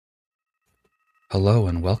Hello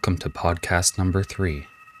and welcome to podcast number 3.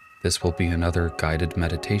 This will be another guided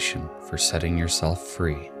meditation for setting yourself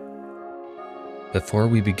free. Before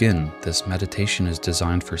we begin, this meditation is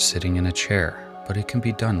designed for sitting in a chair, but it can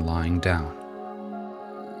be done lying down.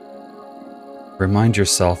 Remind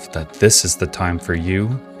yourself that this is the time for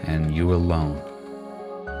you and you alone.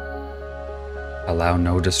 Allow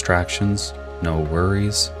no distractions, no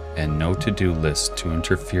worries, and no to-do list to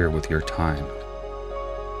interfere with your time.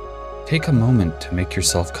 Take a moment to make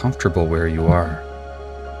yourself comfortable where you are.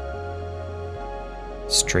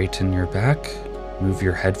 Straighten your back, move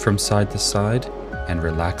your head from side to side, and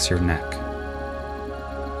relax your neck.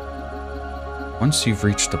 Once you've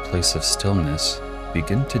reached a place of stillness,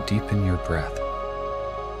 begin to deepen your breath.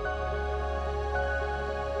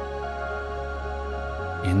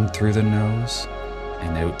 In through the nose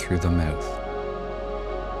and out through the mouth.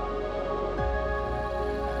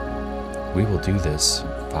 We will do this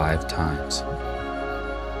 5 times.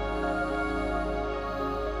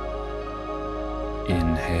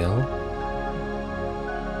 Inhale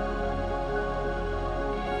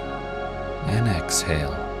and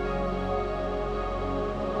exhale.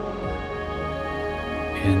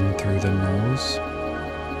 In through the nose,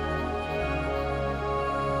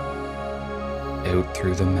 out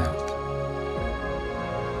through the mouth.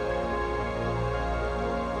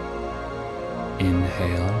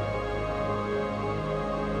 Inhale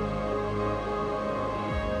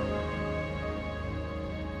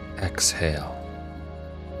exhale.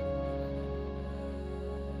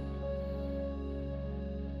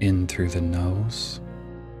 In through the nose,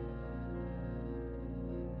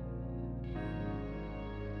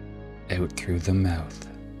 out through the mouth.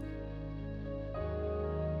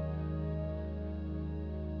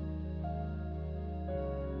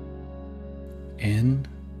 In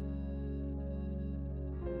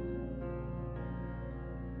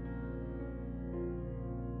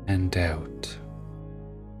and out.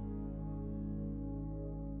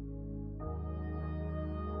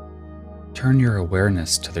 Turn your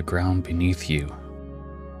awareness to the ground beneath you,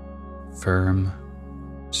 firm,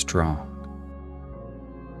 strong.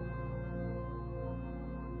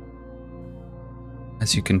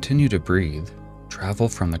 As you continue to breathe, travel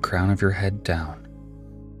from the crown of your head down.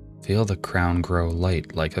 Feel the crown grow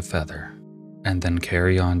light like a feather, and then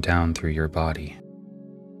carry on down through your body.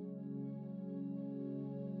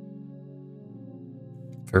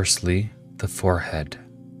 Firstly, the forehead.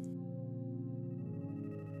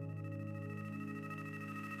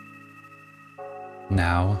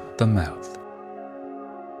 Now the mouth.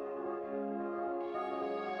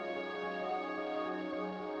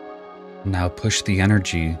 Now push the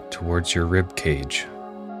energy towards your rib cage.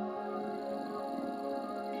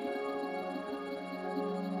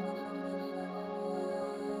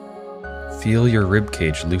 Feel your rib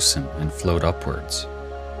cage loosen and float upwards.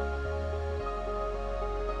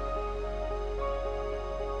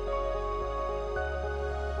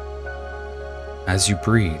 As you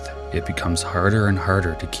breathe, it becomes harder and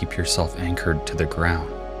harder to keep yourself anchored to the ground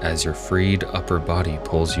as your freed upper body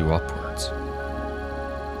pulls you upwards.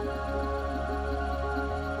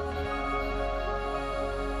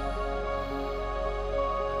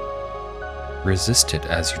 Resist it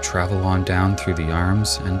as you travel on down through the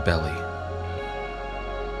arms and belly.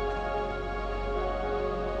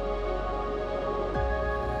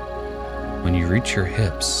 When you reach your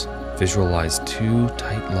hips, visualize 2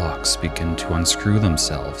 tight locks begin to unscrew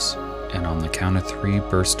themselves, and on the count of 3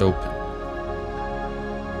 burst open.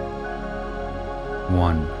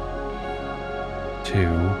 1,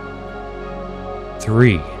 2,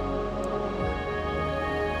 3.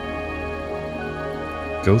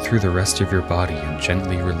 Go through the rest of your body and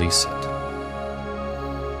gently release it.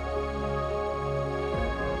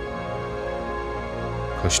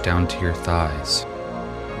 Push down to your thighs,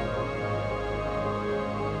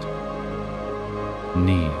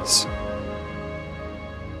 knees,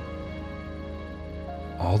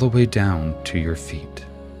 all the way down to your feet.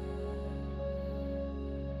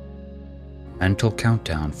 Mental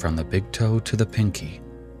countdown from the big toe to the pinky.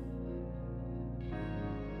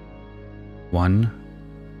 1,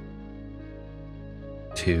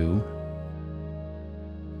 2,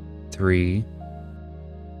 3,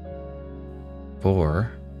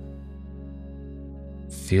 4.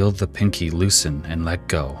 Feel the pinky loosen and let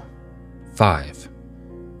go. 5.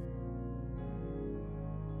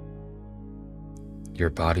 Your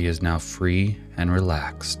body is now free and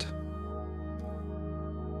relaxed.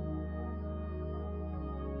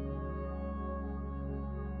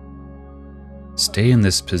 Stay in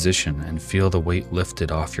this position and feel the weight lifted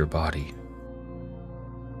off your body.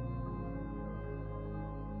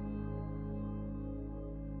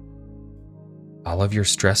 All of your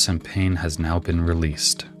stress and pain has now been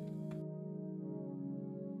released.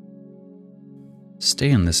 Stay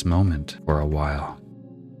in this moment for a while.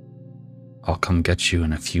 I'll come get you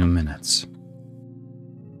in a few minutes.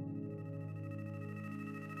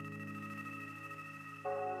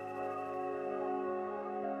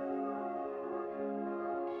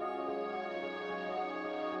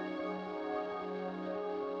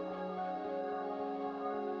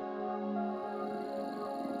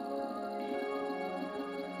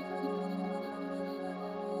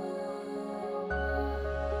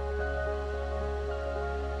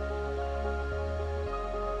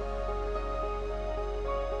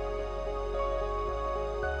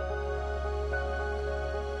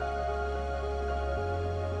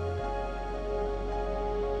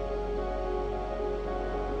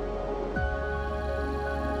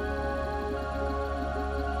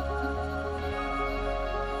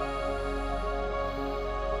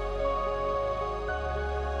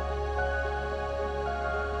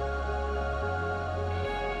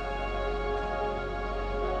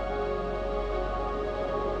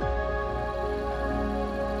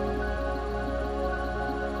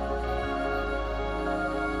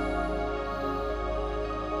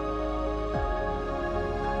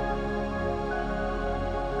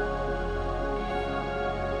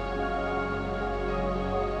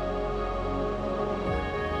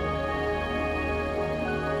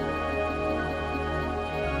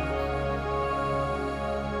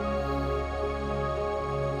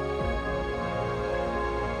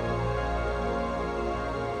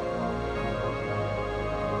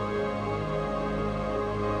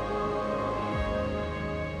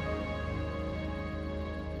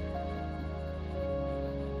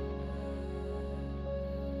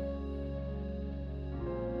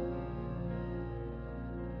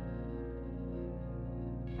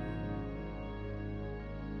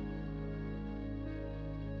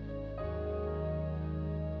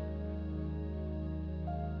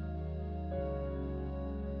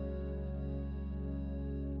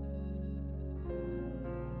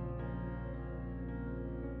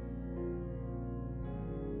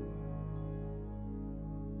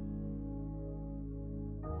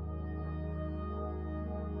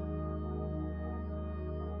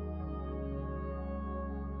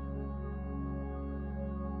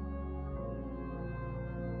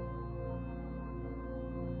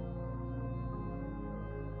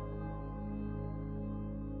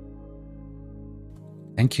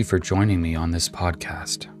 Thank you for joining me on this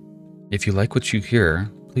podcast. If you like what you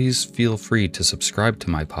hear, please feel free to subscribe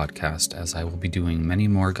to my podcast, as I will be doing many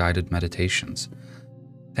more guided meditations.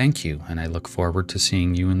 Thank you, and I look forward to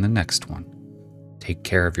seeing you in the next one. Take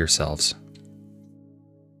care of yourselves.